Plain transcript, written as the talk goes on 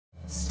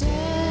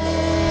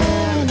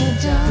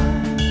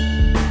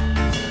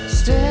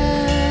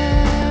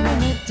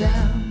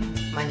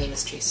name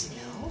is Tracy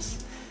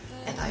Mills,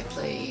 and I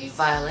play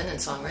violin and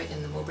songwrite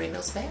in the Mowbray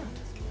Mills Band.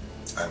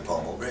 I'm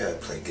Paul Mowbray. I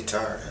play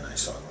guitar and I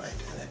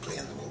songwrite, and I play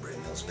in the Mowbray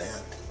Mills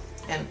Band.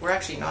 And we're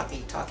actually not the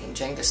talking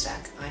Jenga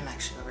stack. I'm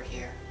actually over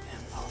here,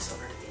 and Paul's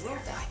over there.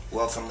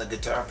 Well, from the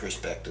guitar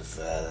perspective,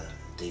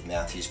 Dave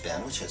Matthews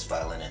Band, which has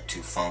violin and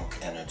two funk,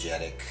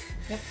 energetic,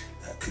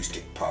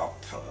 acoustic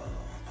pop,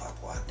 pop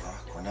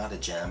rock. We're not a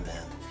jam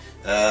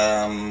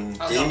band.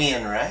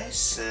 Damien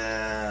Rice,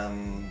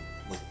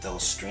 with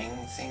those string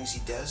things he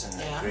does, and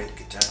that great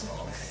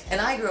guitar. And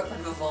I grew up on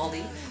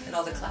Vivaldi and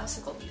all the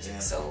classical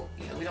music, so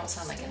we don't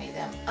sound like any of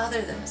them,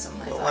 other than some of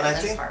my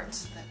violin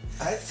parts.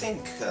 I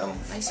think,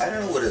 I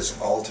don't know what is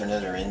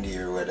alternate or indie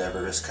or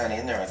whatever is kind of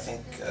in there. I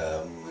think...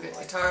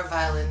 guitar,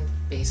 violin,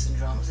 bass, and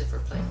drums if we're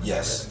playing with the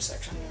rhythm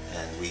section.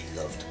 And we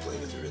love to play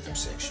with the rhythm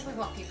section. What we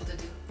want people to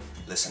do.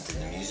 Listen to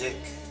the music.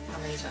 How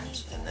many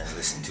times? And then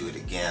listen to it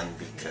again,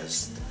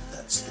 because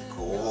that's the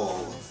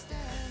goal.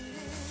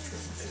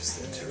 Is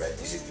to write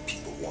music that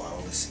people want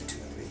to listen to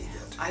and really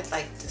get. I'd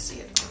like to see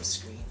it on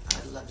screen.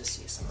 I'd love to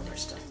see some of our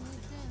stuff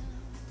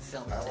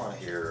filmed. I want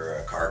to hear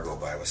a car go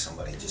by with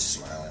somebody just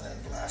smiling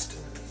and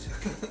blasting the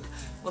music.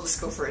 Well, let's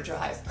go for a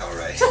drive. All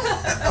right.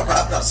 How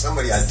about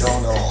somebody I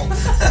don't know?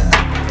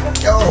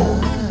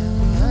 Go!